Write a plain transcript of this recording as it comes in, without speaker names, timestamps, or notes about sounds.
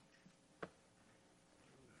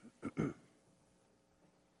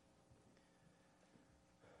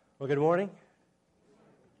Well, good morning.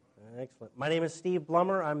 Excellent. My name is Steve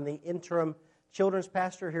Blummer. I'm the interim children's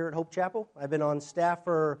pastor here at Hope Chapel. I've been on staff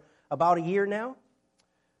for about a year now,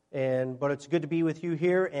 but it's good to be with you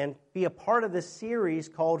here and be a part of this series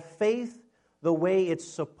called Faith the Way It's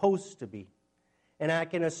Supposed to Be. And I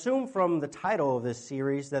can assume from the title of this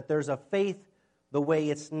series that there's a faith the way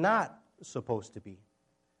it's not supposed to be.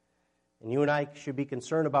 And you and I should be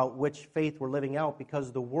concerned about which faith we're living out,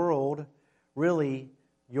 because the world, really,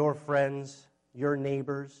 your friends, your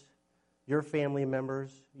neighbors, your family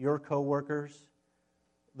members, your coworkers,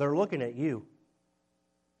 they're looking at you.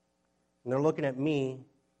 And they're looking at me,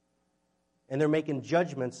 and they're making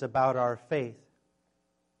judgments about our faith.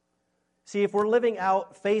 See, if we're living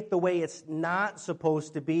out faith the way it's not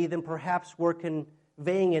supposed to be, then perhaps we're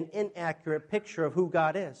conveying an inaccurate picture of who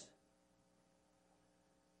God is.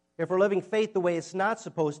 If we're living faith the way it's not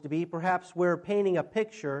supposed to be, perhaps we're painting a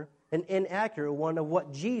picture, an inaccurate one, of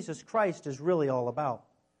what Jesus Christ is really all about.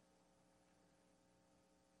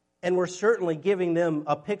 And we're certainly giving them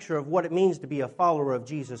a picture of what it means to be a follower of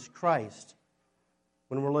Jesus Christ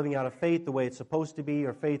when we're living out a faith the way it's supposed to be,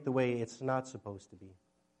 or faith the way it's not supposed to be.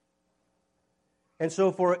 And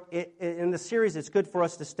so in the series, it's good for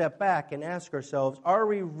us to step back and ask ourselves, are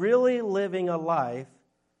we really living a life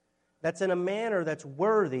that's in a manner that's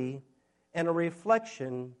worthy and a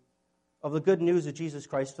reflection of the good news of Jesus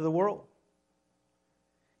Christ to the world?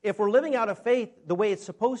 If we're living out of faith the way it's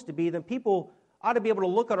supposed to be, then people ought to be able to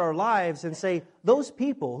look at our lives and say, those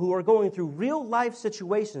people who are going through real life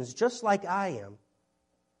situations just like I am,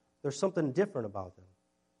 there's something different about them,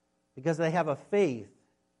 because they have a faith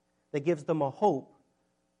that gives them a hope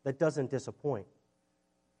that doesn't disappoint.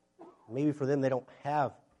 Maybe for them they don't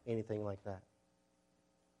have anything like that.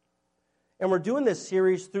 And we're doing this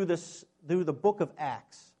series through the book of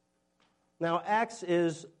Acts. Now, Acts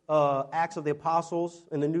is Acts of the Apostles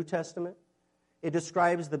in the New Testament. It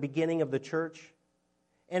describes the beginning of the church.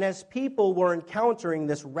 And as people were encountering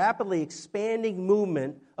this rapidly expanding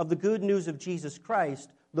movement of the good news of Jesus Christ,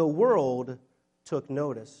 the world took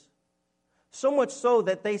notice. So much so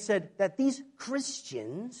that they said that these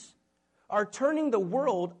Christians are turning the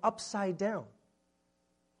world upside down.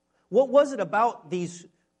 What was it about these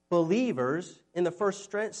believers in the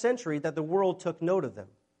first century that the world took note of them?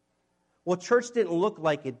 Well, church didn't look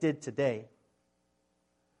like it did today.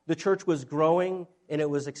 The church was growing and it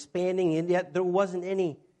was expanding, and yet there wasn't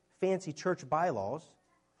any fancy church bylaws.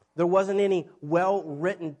 There wasn't any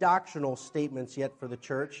well-written doctrinal statements yet for the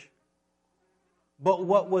church. But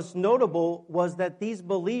what was notable was that these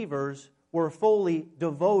believers were fully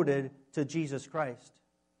devoted to Jesus Christ.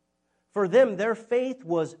 For them, their faith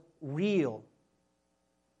was real.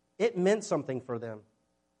 It meant something for them.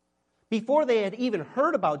 Before they had even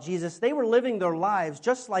heard about Jesus, they were living their lives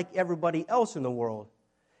just like everybody else in the world.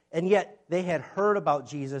 And yet they had heard about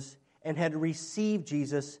Jesus and had received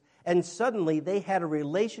Jesus, and suddenly they had a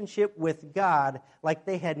relationship with God like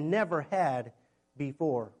they had never had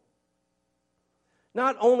before.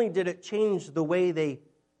 Not only did it change the way they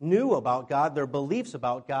knew about God, their beliefs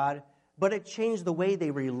about God, but it changed the way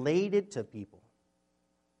they related to people.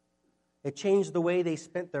 It changed the way they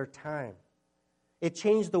spent their time. It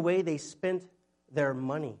changed the way they spent their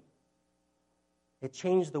money. It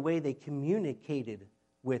changed the way they communicated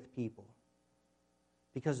with people,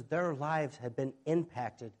 because their lives had been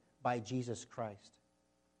impacted by Jesus Christ.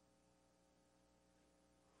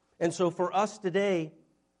 And so for us today,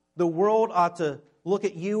 the world ought to look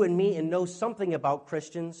at you and me and know something about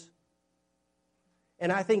Christians.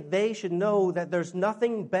 And I think they should know that there's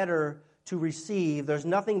nothing better to receive, there's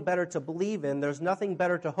nothing better to believe in, there's nothing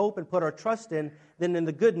better to hope and put our trust in than in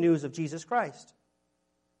the good news of Jesus Christ.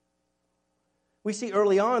 We see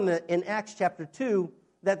early on in Acts chapter 2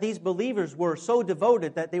 that these believers were so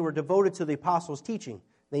devoted that they were devoted to the apostles' teaching.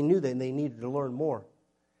 They knew that they needed to learn more.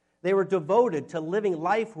 They were devoted to living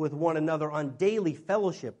life with one another on daily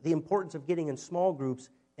fellowship, the importance of getting in small groups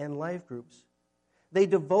and life groups. They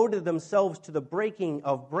devoted themselves to the breaking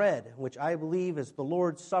of bread, which I believe is the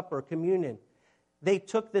Lord's Supper, communion. They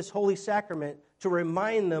took this holy sacrament to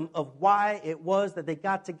remind them of why it was that they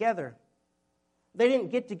got together. They didn't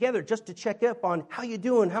get together just to check up on, how you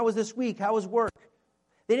doing, how was this week, how was work?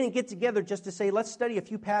 They didn't get together just to say, let's study a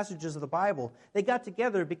few passages of the Bible. They got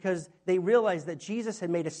together because they realized that Jesus had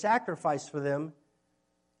made a sacrifice for them,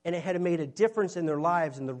 and it had made a difference in their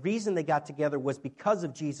lives. And the reason they got together was because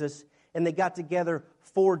of Jesus, and they got together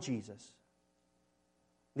for Jesus.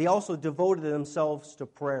 They also devoted themselves to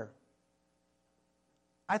prayer.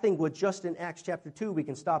 I think with just in Acts chapter 2, we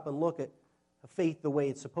can stop and look at faith the way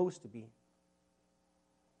it's supposed to be.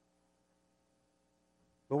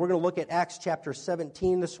 But we're going to look at Acts chapter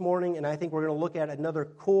 17 this morning, and I think we're going to look at another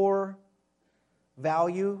core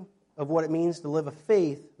value of what it means to live a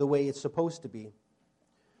faith the way it's supposed to be.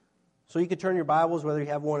 So you could turn your Bibles, whether you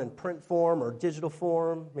have one in print form or digital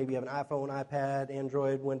form. Maybe you have an iPhone, iPad,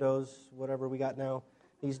 Android, Windows, whatever we got now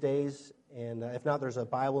these days. And if not, there's a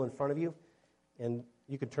Bible in front of you. And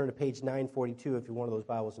you can turn to page 942 if you want one of those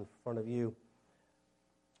Bibles in front of you.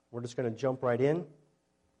 We're just going to jump right in.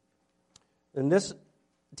 And this,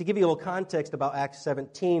 to give you a little context about Acts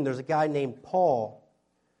 17, there's a guy named Paul.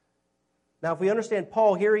 Now, if we understand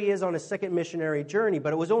Paul, here he is on his second missionary journey,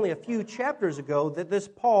 but it was only a few chapters ago that this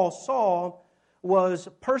Paul, Saul, was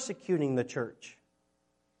persecuting the church.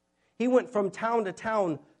 He went from town to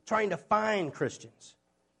town trying to find Christians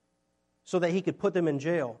so that he could put them in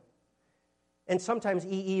jail. And sometimes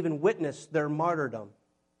he even witnessed their martyrdom.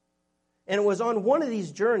 And it was on one of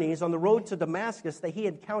these journeys on the road to Damascus that he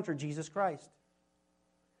encountered Jesus Christ.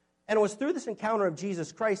 And it was through this encounter of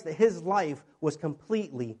Jesus Christ that his life was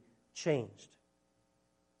completely changed.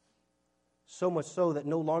 So much so that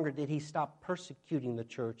no longer did he stop persecuting the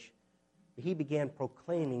church, but he began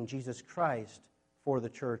proclaiming Jesus Christ for the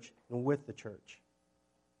church and with the church.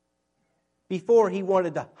 Before, he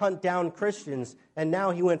wanted to hunt down Christians, and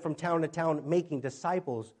now he went from town to town making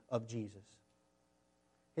disciples of Jesus.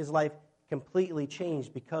 His life completely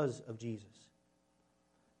changed because of Jesus.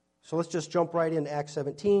 So let's just jump right into Acts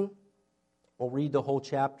 17. We'll read the whole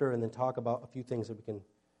chapter and then talk about a few things that we can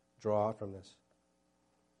draw out from this.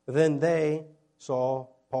 Then they,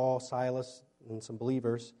 Saul, Paul, Silas, and some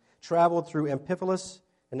believers, traveled through Amphipolis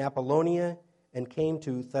and Apollonia and came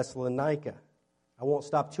to Thessalonica. I won't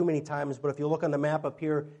stop too many times, but if you look on the map up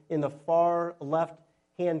here in the far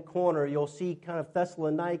left-hand corner, you'll see kind of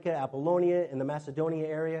Thessalonica, Apollonia, in the Macedonia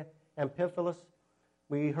area, Amphipolis.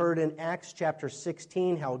 We heard in Acts chapter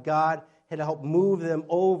 16 how God had helped move them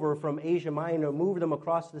over from Asia Minor, move them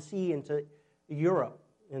across the sea into Europe.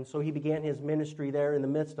 And so he began his ministry there in the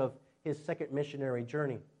midst of his second missionary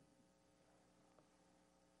journey.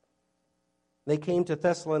 They came to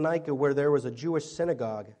Thessalonica, where there was a Jewish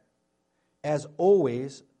synagogue. As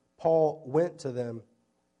always, Paul went to them,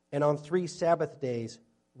 and on 3 Sabbath days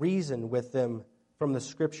reasoned with them from the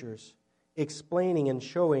Scriptures, explaining and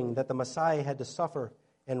showing that the Messiah had to suffer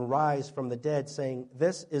and rise from the dead, saying,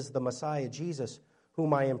 "This is the Messiah, Jesus,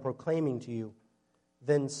 whom I am proclaiming to you."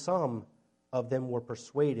 Then some of them were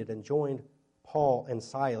persuaded and joined Paul and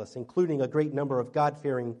Silas, including a great number of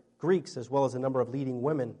God-fearing Greeks as well as a number of leading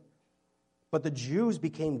women. But the Jews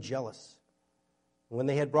became jealous. When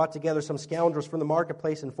they had brought together some scoundrels from the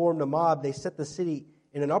marketplace and formed a mob, they set the city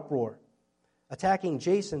in an uproar. Attacking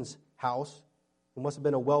Jason's house, who must have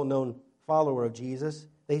been a well-known follower of Jesus,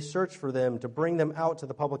 they searched for them to bring them out to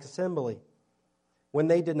the public assembly. When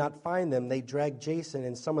they did not find them, they dragged Jason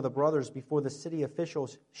and some of the brothers before the city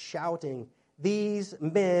officials, shouting, "These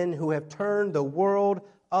men who have turned the world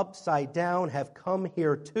upside down have come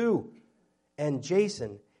here too, and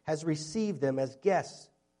Jason has received them as guests.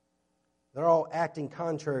 They're all acting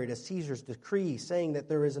contrary to Caesar's decree, saying that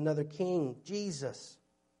there is another king, Jesus."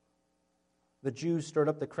 The Jews stirred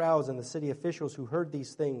up the crowds and the city officials who heard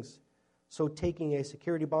these things. So taking a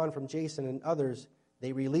security bond from Jason and others,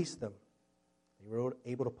 they released them. They were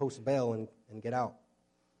able to post bail and get out.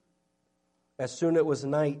 As soon as it was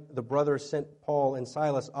night, the brothers sent Paul and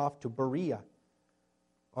Silas off to Berea.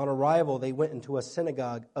 On arrival, they went into a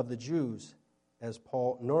synagogue of the Jews, as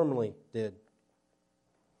Paul normally did.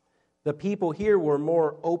 The people here were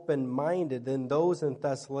more open-minded than those in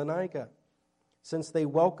Thessalonica, since they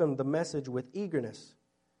welcomed the message with eagerness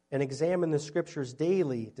and examined the Scriptures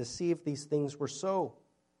daily to see if these things were so.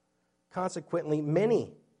 Consequently,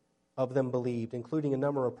 many of them believed, including a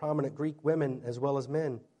number of prominent Greek women as well as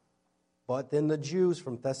men. But then the Jews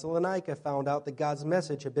from Thessalonica found out that God's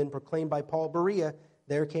message had been proclaimed by Paul at Berea.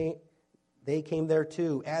 They came there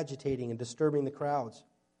too, agitating and disturbing the crowds.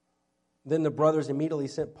 Then the brothers immediately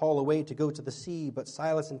sent Paul away to go to the sea, but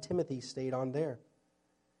Silas and Timothy stayed on there.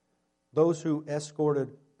 Those who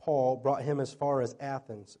escorted Paul brought him as far as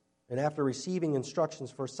Athens, and after receiving instructions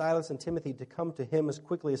for Silas and Timothy to come to him as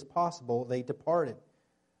quickly as possible, they departed,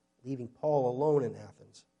 leaving Paul alone in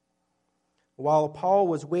Athens. While Paul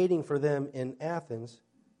was waiting for them in Athens,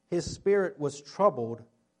 his spirit was troubled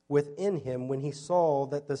within him when he saw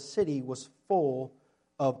that the city was full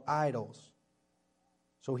of idols.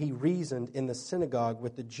 So he reasoned in the synagogue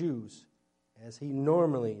with the Jews, as he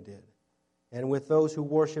normally did, and with those who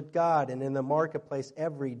worshiped God, and in the marketplace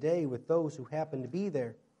every day with those who happened to be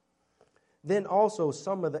there. Then also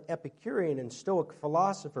some of the Epicurean and Stoic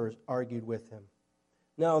philosophers argued with him.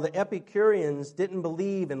 Now, the Epicureans didn't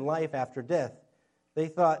believe in life after death, They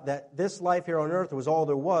thought that this life here on earth was all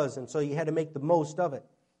there was, and so you had to make the most of it.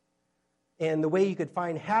 And the way you could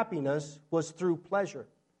find happiness was through pleasure,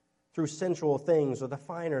 through sensual things or the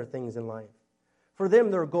finer things in life. For them,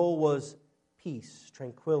 their goal was peace,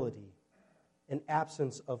 tranquility, an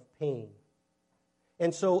absence of pain.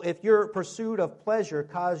 And so if your pursuit of pleasure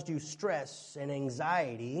caused you stress and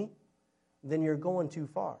anxiety, then you're going too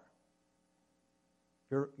far.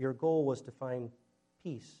 Your goal was to find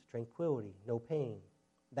peace, tranquility, no pain.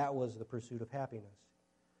 That was the pursuit of happiness.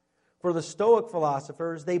 For the Stoic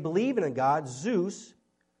philosophers, they believe in a God, Zeus,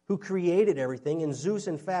 who created everything, and Zeus,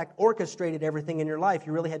 in fact, orchestrated everything in your life.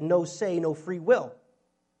 You really had no say, no free will.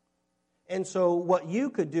 And so what you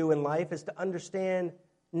could do in life is to understand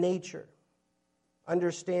nature,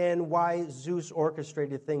 understand why Zeus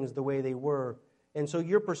orchestrated things the way they were. And so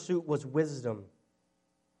your pursuit was wisdom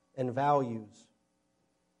and values.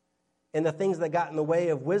 And the things that got in the way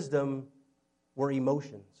of wisdom were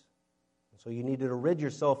emotions. So you needed to rid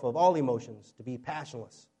yourself of all emotions, to be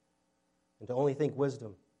passionless, and to only think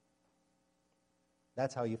wisdom.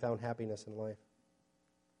 That's how you found happiness in life.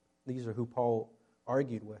 These are who Paul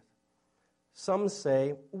argued with. Some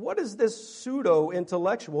say, what is this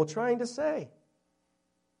pseudo-intellectual trying to say?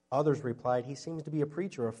 Others replied, he seems to be a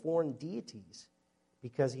preacher of foreign deities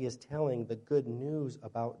because he is telling the good news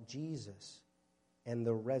about Jesus and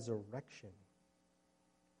the resurrection.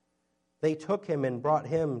 They took him and brought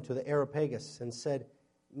him to the Areopagus and said,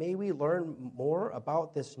 may we learn more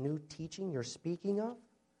about this new teaching you're speaking of?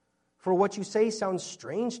 For what you say sounds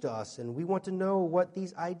strange to us, and we want to know what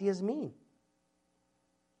these ideas mean.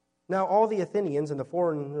 Now all the Athenians and the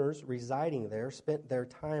foreigners residing there spent their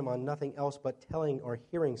time on nothing else but telling or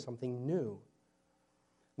hearing something new.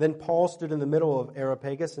 Then Paul stood in the middle of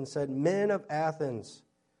Areopagus and said, men of Athens,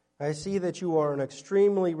 I see that you are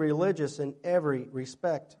extremely religious in every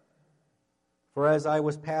respect. For as I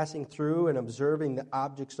was passing through and observing the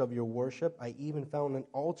objects of your worship, I even found an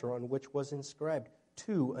altar on which was inscribed,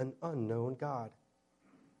 to an unknown God.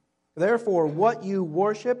 Therefore, what you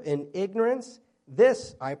worship in ignorance,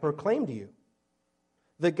 this I proclaim to you.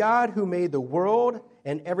 The God who made the world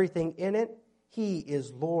and everything in it, he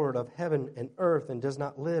is Lord of heaven and earth and does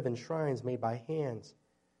not live in shrines made by hands.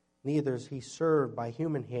 Neither is he served by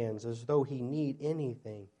human hands as though he need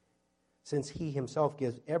anything, since he himself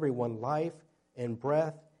gives everyone life and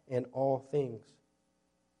breath and all things.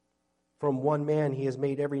 From one man he has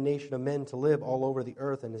made every nation of men to live all over the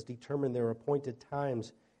earth and has determined their appointed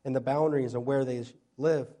times and the boundaries of where they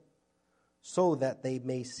live, so that they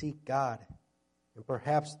may seek God, and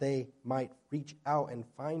perhaps they might reach out and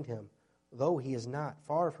find him, though he is not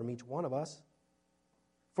far from each one of us.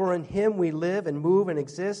 For in him we live and move and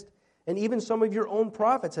exist, and even some of your own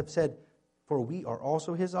prophets have said, for we are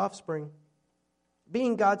also his offspring.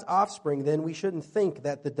 Being God's offspring, then, we shouldn't think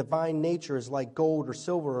that the divine nature is like gold or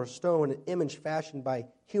silver or stone, an image fashioned by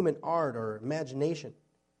human art or imagination.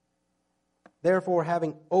 Therefore,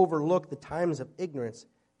 having overlooked the times of ignorance,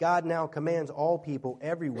 God now commands all people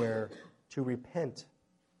everywhere to repent,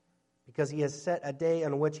 because he has set a day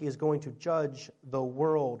on which he is going to judge the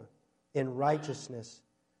world in righteousness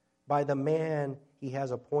by the man he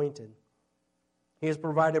has appointed. He has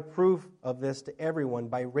provided proof of this to everyone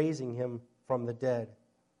by raising him from the dead.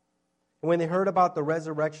 And when they heard about the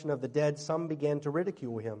resurrection of the dead, some began to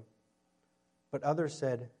ridicule him. But others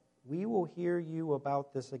said, we will hear you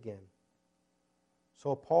about this again.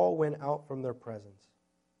 So Paul went out from their presence.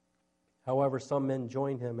 However, some men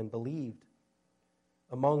joined him and believed,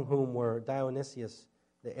 among whom were Dionysius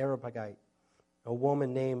the Areopagite, a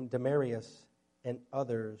woman named Damaris, and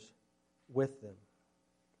others with them.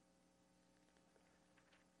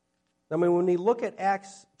 Now, when we look at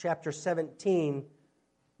Acts chapter 17,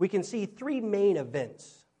 we can see three main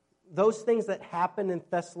events. Those things that happened in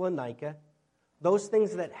Thessalonica, those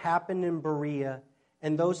things that happened in Berea,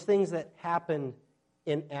 and those things that happened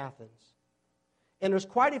in Athens. And there's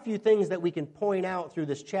quite a few things that we can point out through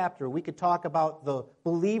this chapter. We could talk about the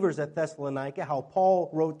believers at Thessalonica, how Paul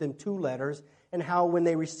wrote them 2 letters, and how when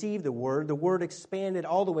they received the word expanded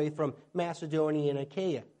all the way from Macedonia and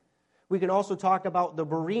Achaia. We can also talk about the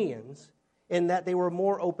Bereans, in that they were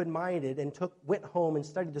more open-minded and went home and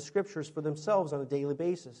studied the Scriptures for themselves on a daily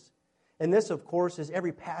basis. And this, of course, is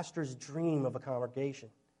every pastor's dream of a congregation.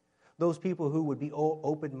 Those people who would be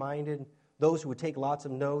open-minded, those who would take lots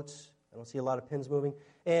of notes. I don't see a lot of pens moving.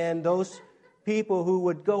 And those people who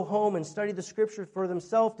would go home and study the Scripture for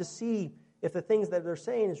themselves to see if the things that they're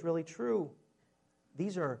saying is really true.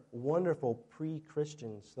 These are wonderful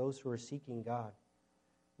pre-Christians, those who are seeking God.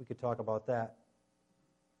 We could talk about that.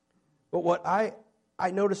 But what I I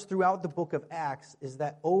noticed throughout the book of Acts is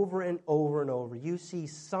that over and over and over, you see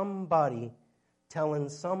somebody telling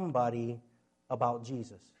somebody about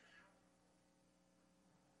Jesus.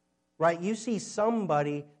 Right? You see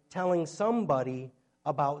somebody telling somebody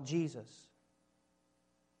about Jesus.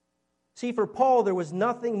 See, for Paul, there was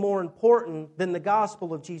nothing more important than the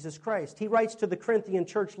gospel of Jesus Christ. He writes to the Corinthian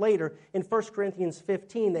church later in 1 Corinthians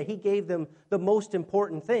 15 that he gave them the most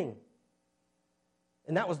important thing.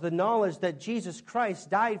 And that was the knowledge that Jesus Christ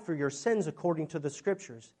died for your sins according to the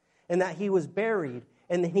Scriptures, and that he was buried,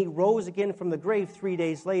 and then he rose again from the grave 3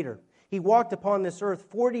 days later. He walked upon this earth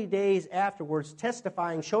 40 days afterwards,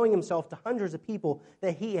 testifying, showing himself to hundreds of people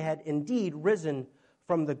that he had indeed risen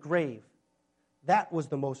from the grave. That was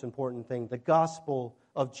the most important thing, the gospel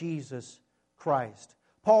of Jesus Christ.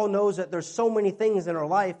 Paul knows that there's so many things in our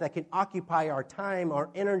life that can occupy our time, our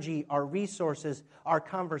energy, our resources, our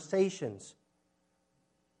conversations.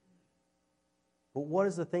 But what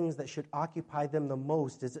is the things that should occupy them the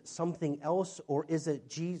most? Is it something else or is it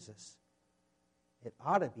Jesus? It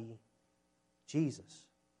ought to be Jesus,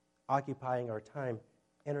 occupying our time,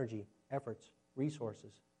 energy, efforts,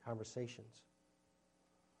 resources, conversations.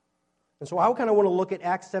 And so I kind of want to look at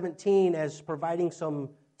Acts 17 as providing some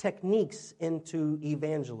techniques into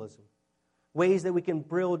evangelism, ways that we can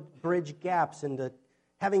bridge gaps into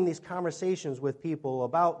having these conversations with people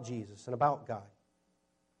about Jesus and about God.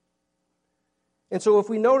 And so if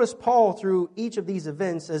we notice Paul through each of these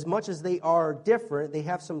events, as much as they are different, they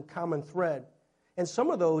have some common thread. And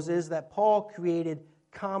some of those is that Paul created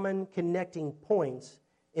common connecting points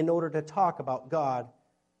in order to talk about God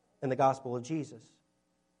and the gospel of Jesus.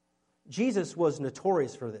 Jesus was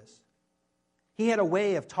notorious for this. He had a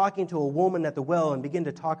way of talking to a woman at the well and begin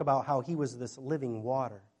to talk about how he was this living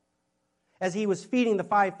water. As he was feeding the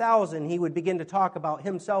 5,000, he would begin to talk about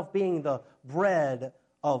himself being the bread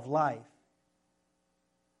of life.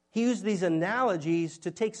 He used these analogies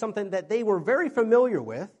to take something that they were very familiar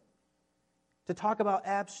with to talk about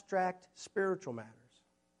abstract spiritual matters.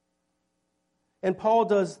 And Paul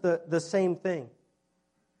does the same thing.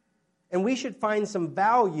 And we should find some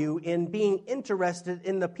value in being interested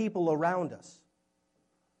in the people around us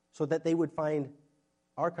so that they would find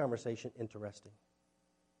our conversation interesting.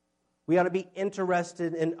 We ought to be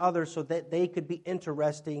interested in others so that they could be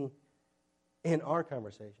interesting in our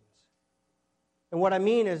conversations. And what I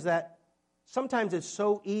mean is that sometimes it's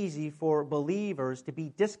so easy for believers to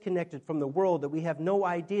be disconnected from the world that we have no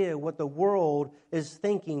idea what the world is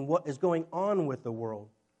thinking, what is going on with the world.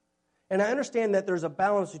 And I understand that there's a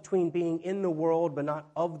balance between being in the world but not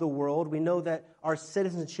of the world. We know that our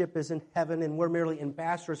citizenship is in heaven and we're merely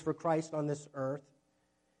ambassadors for Christ on this earth.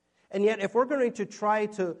 And yet if we're going to try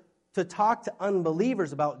to talk to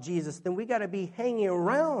unbelievers about Jesus, then we got to be hanging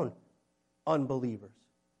around unbelievers.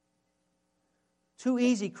 Too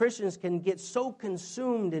easy Christians can get so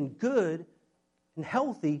consumed in good and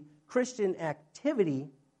healthy Christian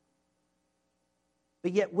activity.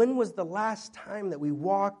 But yet, when was the last time that we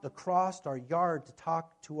walked across our yard to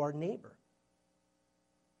talk to our neighbor?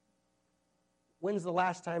 When's the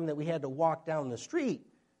last time that we had to walk down the street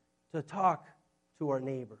to talk to our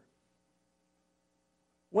neighbor?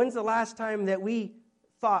 When's the last time that we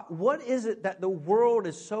thought, what is it that the world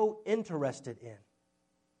is so interested in?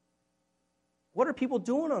 What are people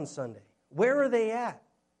doing on Sunday? Where are they at?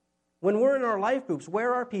 When we're in our life groups,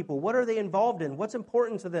 where are people? What are they involved in? What's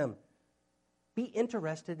important to them? Be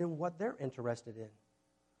interested in what they're interested in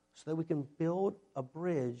so that we can build a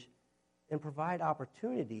bridge and provide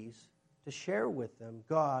opportunities to share with them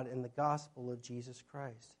God and the gospel of Jesus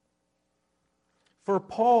Christ. For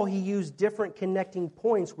Paul, he used different connecting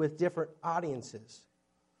points with different audiences.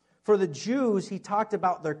 For the Jews, he talked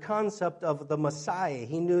about their concept of the Messiah.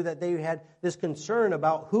 He knew that they had this concern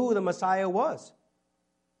about who the Messiah was.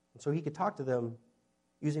 And so he could talk to them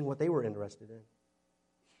using what they were interested in.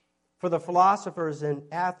 For the philosophers in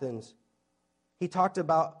Athens, he talked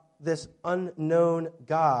about this unknown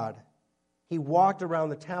God. He walked around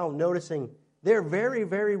the town noticing they're very,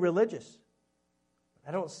 very religious.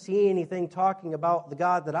 I don't see anything talking about the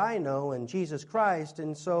God that I know and Jesus Christ,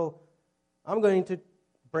 and so I'm going to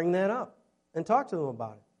bring that up and talk to them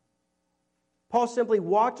about it. Paul simply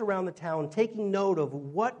walked around the town taking note of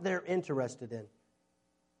what they're interested in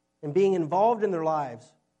and being involved in their lives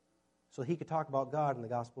so he could talk about God and the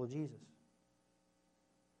gospel of Jesus.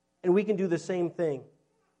 And we can do the same thing.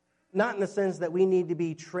 Not in the sense that we need to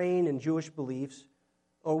be trained in Jewish beliefs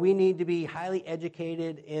or we need to be highly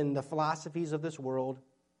educated in the philosophies of this world,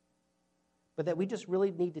 but that we just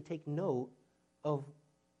really need to take note of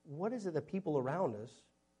what is it that people around us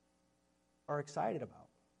are excited about.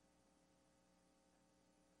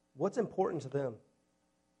 What's important to them?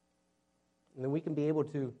 And then we can be able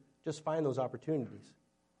to just find those opportunities.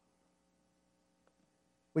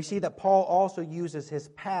 We see that Paul also uses his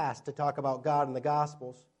past to talk about God in the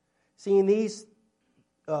Gospels. Seeing these,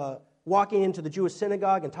 walking into the Jewish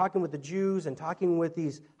synagogue and talking with the Jews and talking with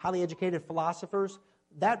these highly educated philosophers,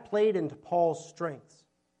 that played into Paul's strengths.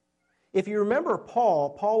 If you remember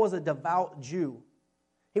Paul was a devout Jew.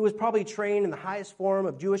 He was probably trained in the highest form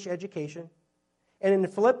of Jewish education. And in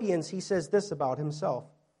Philippians, he says this about himself,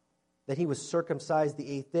 that he was circumcised the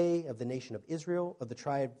 8th day of the nation of Israel, of the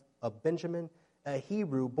tribe of Benjamin, a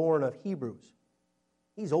Hebrew born of Hebrews.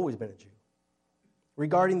 He's always been a Jew.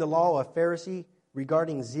 Regarding the law, a Pharisee,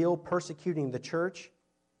 regarding zeal, persecuting the church,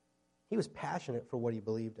 he was passionate for what he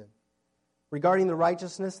believed in. Regarding the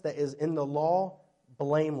righteousness that is in the law,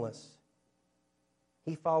 blameless.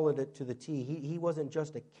 He followed it to the T. He wasn't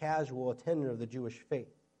just a casual attendant of the Jewish faith.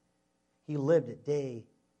 He lived it day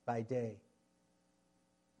by day.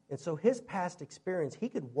 And so his past experience, he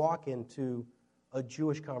could walk into a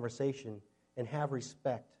Jewish conversation and have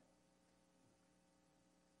respect.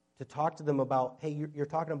 To talk to them about, hey, you're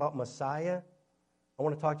talking about Messiah? I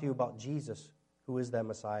want to talk to you about Jesus, who is that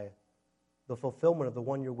Messiah, the fulfillment of the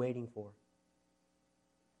one you're waiting for.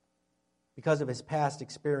 Because of his past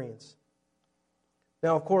experience.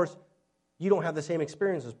 Now, of course, you don't have the same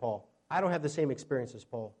experience as Paul. I don't have the same experience as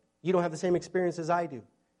Paul. You don't have the same experience as I do.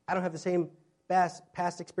 I don't have the same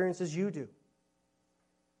past experience as you do.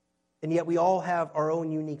 And yet we all have our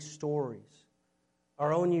own unique stories,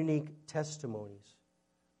 our own unique testimonies,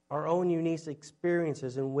 our own unique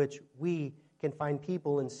experiences in which we can find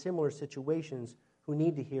people in similar situations who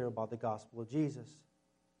need to hear about the gospel of Jesus.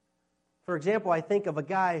 For example, I think of a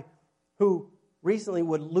guy who recently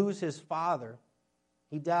would lose his father.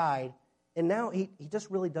 He died, and now he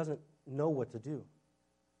just really doesn't know what to do.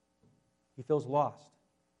 He feels lost.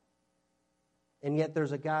 And yet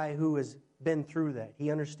there's a guy who has been through that.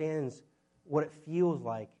 He understands what it feels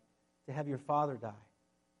like to have your father die.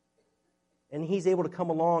 And he's able to come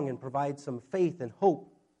along and provide some faith and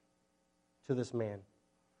hope to this man.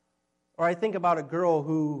 Or I think about a girl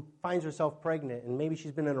who finds herself pregnant, and maybe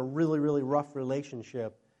she's been in a really, really rough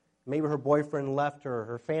relationship. Maybe her boyfriend left her,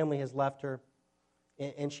 her family has left her,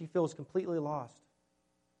 and she feels completely lost.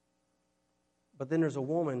 But then there's a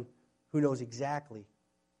woman who knows exactly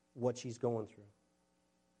what she's going through.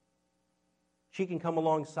 She can come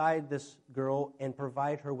alongside this girl and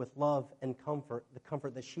provide her with love and comfort, the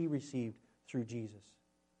comfort that she received through Jesus.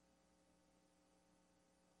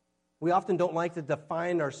 We often don't like to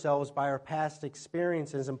define ourselves by our past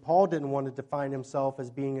experiences, and Paul didn't want to define himself as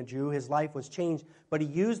being a Jew. His life was changed, but he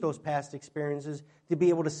used those past experiences to be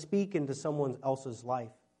able to speak into someone else's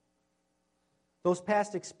life. Those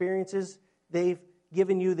past experiences, they've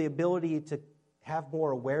given you the ability to have more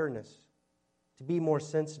awareness, to be more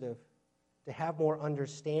sensitive, to have more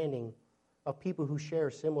understanding of people who share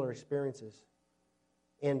similar experiences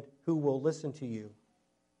and who will listen to you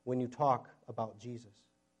when you talk about Jesus.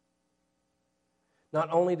 Not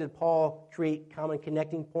only did Paul create common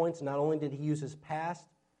connecting points, not only did he use his past,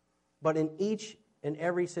 but in each and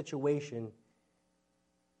every situation,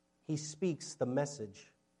 he speaks the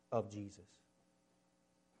message of Jesus.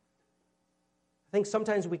 I think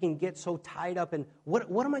sometimes we can get so tied up in what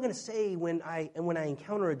am I going to say when I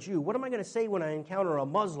encounter a Jew? What am I going to say when I encounter a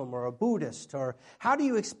Muslim or a Buddhist? Or how do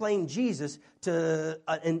you explain Jesus to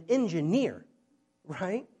an engineer,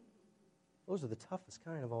 right? Those are the toughest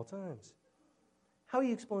kind of all times. How are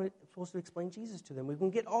you supposed to explain Jesus to them? We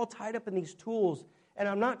can get all tied up in these tools, and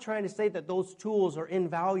I'm not trying to say that those tools are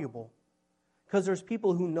invaluable, because there's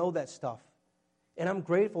people who know that stuff, and I'm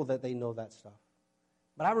grateful that they know that stuff.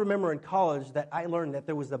 But I remember in college that I learned that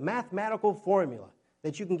there was a mathematical formula,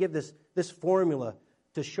 that you can give this formula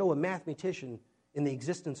to show a mathematician in the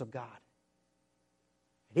existence of God.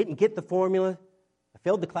 I didn't get the formula. I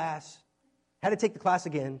failed the class, had to take the class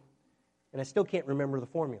again, and I still can't remember the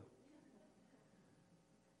formula.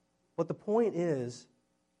 But the point is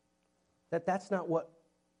that that's not what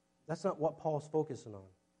Paul's focusing on.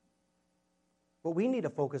 What we need to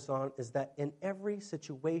focus on is that in every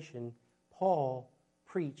situation, Paul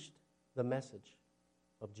preached the message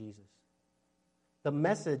of Jesus. The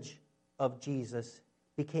message of Jesus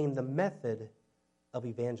became the method of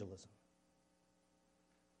evangelism.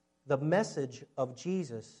 The message of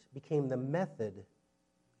Jesus became the method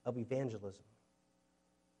of evangelism.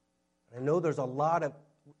 I know there's a lot of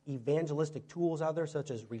evangelistic tools out there,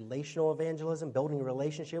 such as relational evangelism, building a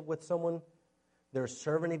relationship with someone. There's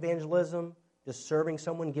servant evangelism, just serving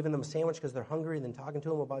someone, giving them a sandwich because they're hungry, and then talking to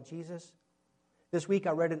them about Jesus. This week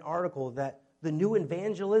I read an article that the new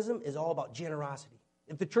evangelism is all about generosity.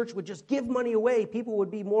 If the church would just give money away, people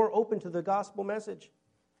would be more open to the gospel message.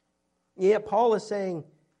 Yet Paul is saying,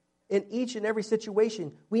 in each and every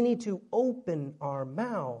situation, we need to open our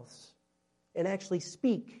mouths and actually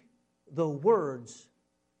speak the words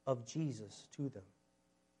of Jesus to them.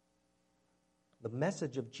 The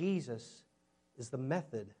message of Jesus is the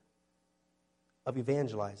method of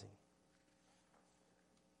evangelizing.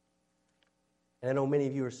 And I know many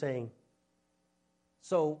of you are saying,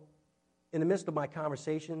 so in the midst of my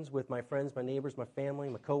conversations with my friends, my neighbors, my family,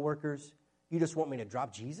 my coworkers, you just want me to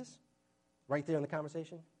drop Jesus right there in the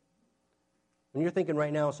conversation? When you're thinking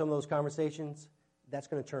right now, some of those conversations, that's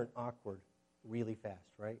going to turn awkward really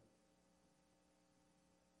fast, right?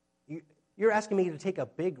 You're asking me to take a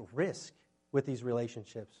big risk with these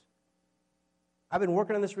relationships. I've been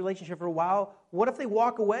working on this relationship for a while. What if they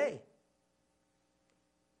walk away?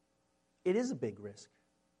 It is a big risk.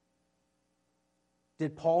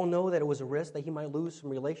 Did Paul know that it was a risk that he might lose some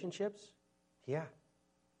relationships? Yeah.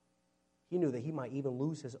 He knew that he might even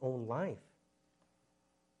lose his own life.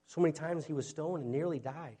 So many times he was stoned and nearly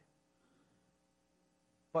died.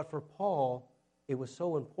 But for Paul, it was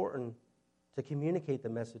so important to communicate the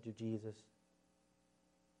message of Jesus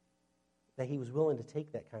that he was willing to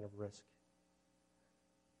take that kind of risk.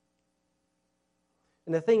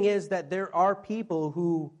 And the thing is that there are people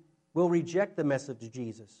who will reject the message of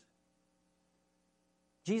Jesus.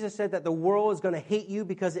 Jesus said that the world is going to hate you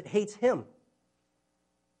because it hates him.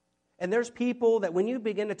 And there's people that when you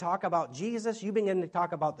begin to talk about Jesus, you begin to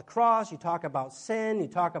talk about the cross, you talk about sin, you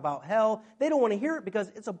talk about hell, they don't want to hear it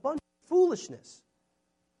because it's a bunch of foolishness.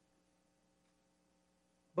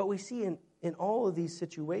 But we see in all of these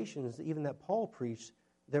situations, even that Paul preached,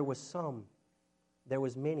 there was some, there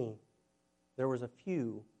was many, there was a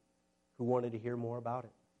few who wanted to hear more about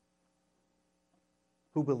it,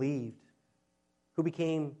 who believed, who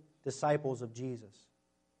became disciples of Jesus.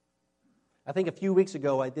 I think a few weeks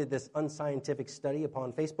ago I did this unscientific study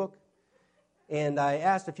upon Facebook, and I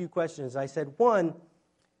asked a few questions. I said, 1,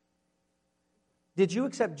 did you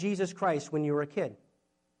accept Jesus Christ when you were a kid?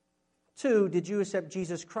 2, did you accept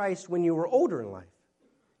Jesus Christ when you were older in life?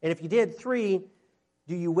 And if you did, 3,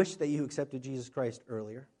 do you wish that you accepted Jesus Christ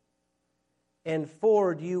earlier? And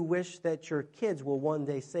 4, do you wish that your kids will one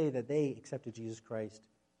day say that they accepted Jesus Christ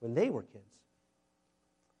when they were kids?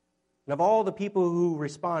 And of all the people who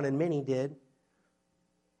responded, many did,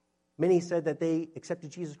 many said that they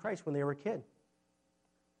accepted Jesus Christ when they were a kid.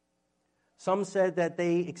 Some said that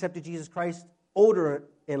they accepted Jesus Christ older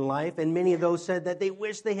in life, and many of those said that they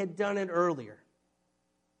wish they had done it earlier.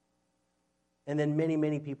 And then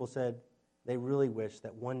many people said they really wish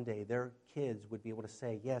that one day their kids would be able to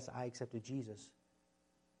say, yes, I accepted Jesus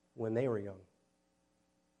when they were young.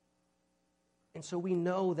 And so we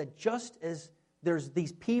know that just as there's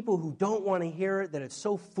these people who don't want to hear it, that it's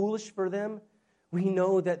so foolish for them, we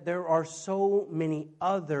know that there are so many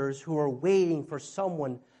others who are waiting for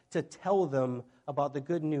someone to tell them about the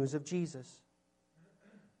good news of Jesus.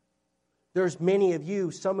 There's many of you,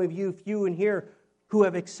 some of you, few in here, who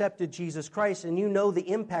have accepted Jesus Christ, and you know the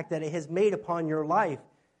impact that it has made upon your life.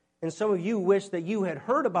 And some of you wish that you had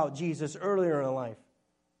heard about Jesus earlier in life.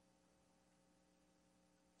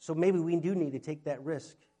 So maybe we do need to take that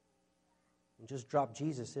risk and just drop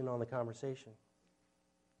Jesus in on the conversation.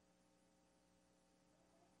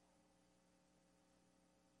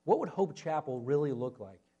 What would Hope Chapel really look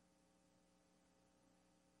like?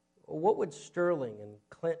 What would Sterling and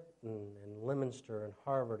Clinton and Leominster and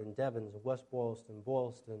Harvard and Devens and West Boylston,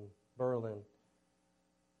 Berlin,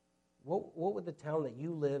 what would the town that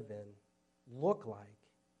you live in look like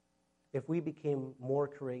if we became more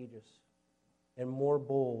courageous and more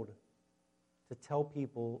bold to tell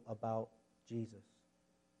people about Jesus?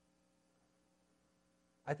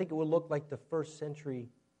 I think it would look like the first century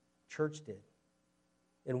church did.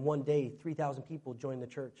 In one day, 3,000 people joined the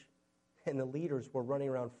church, and the leaders were running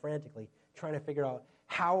around frantically trying to figure out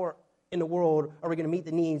how in the world are we going to meet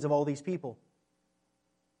the needs of all these people.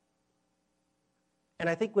 And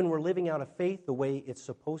I think when we're living out of faith the way it's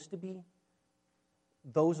supposed to be,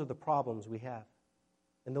 those are the problems we have.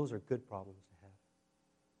 And those are good problems to have.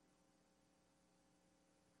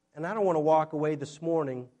 And I don't want to walk away this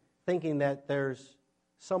morning thinking that there's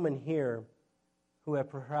someone here who have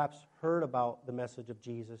perhaps heard about the message of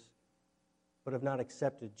Jesus, but have not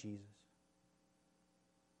accepted Jesus.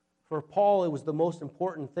 For Paul, it was the most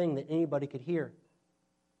important thing that anybody could hear.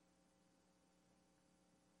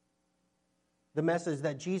 The message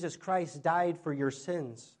that Jesus Christ died for your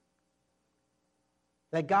sins.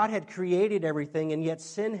 That God had created everything, and yet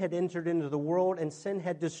sin had entered into the world, and sin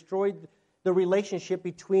had destroyed the relationship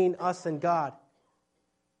between us and God.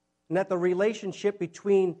 And that the relationship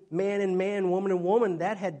between man and man, woman and woman,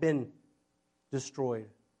 that had been destroyed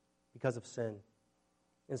because of sin.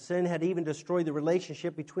 And sin had even destroyed the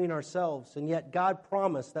relationship between ourselves. And yet God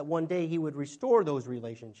promised that one day He would restore those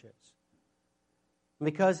relationships. And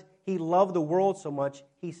because He loved the world so much,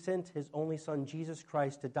 He sent His only Son, Jesus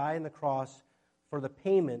Christ, to die on the cross for the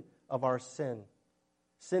payment of our sin.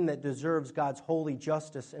 Sin that deserves God's holy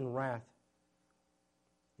justice and wrath.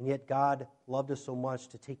 And yet God loved us so much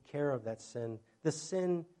to take care of that sin. The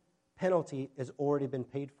sin penalty has already been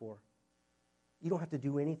paid for. You don't have to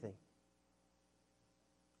do anything.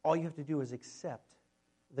 All you have to do is accept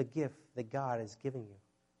the gift that God has given you.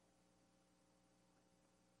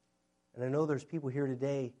 And I know there's people here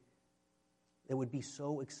today that would be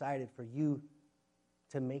so excited for you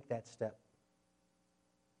to make that step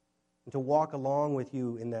and to walk along with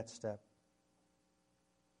you in that step.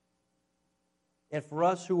 And for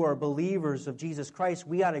us who are believers of Jesus Christ,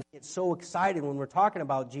 we ought to get so excited when we're talking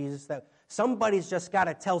about Jesus that somebody's just got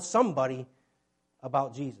to tell somebody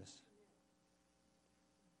about Jesus.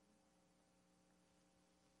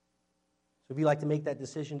 So if you'd like to make that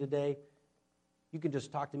decision today, you can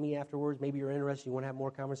just talk to me afterwards. Maybe you're interested, you want to have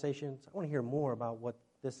more conversations. I want to hear more about what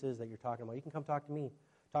this is that you're talking about. You can come talk to me.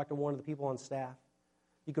 Talk to one of the people on staff.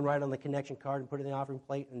 You can write on the connection card and put it in the offering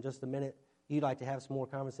plate in just a minute. You'd like to have some more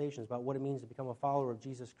conversations about what it means to become a follower of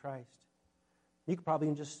Jesus Christ. You could probably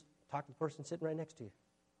even just talk to the person sitting right next to you.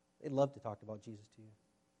 They'd love to talk about Jesus to you.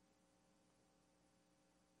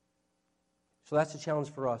 So that's the challenge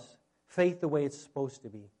for us. Faith the way it's supposed to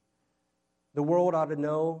be. The world ought to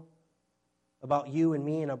know about you and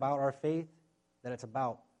me and about our faith that it's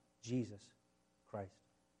about Jesus Christ.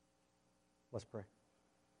 Let's pray.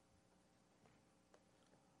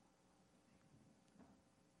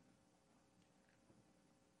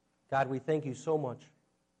 God, we thank you so much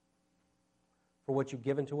for what you've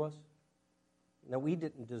given to us. Now, we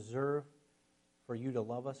didn't deserve for you to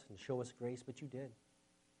love us and show us grace, but you did.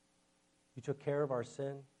 You took care of our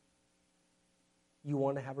sin. You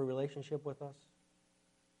want to have a relationship with us.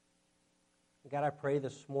 God, I pray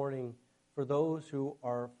this morning for those who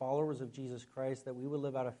are followers of Jesus Christ that we would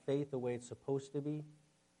live out of faith the way it's supposed to be,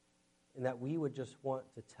 and that we would just want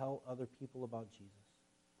to tell other people about Jesus.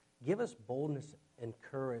 Give us boldness and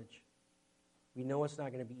courage. We know it's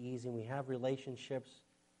not going to be easy, and we have relationships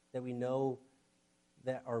that we know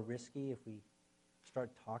that are risky if we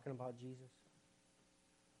start talking about Jesus.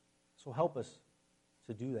 So help us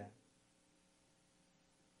to do that.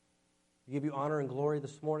 We give you honor and glory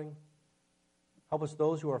this morning. Help us,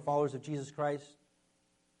 those who are followers of Jesus Christ,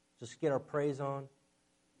 just get our praise on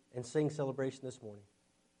and sing celebration this morning.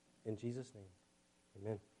 In Jesus' name,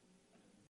 amen.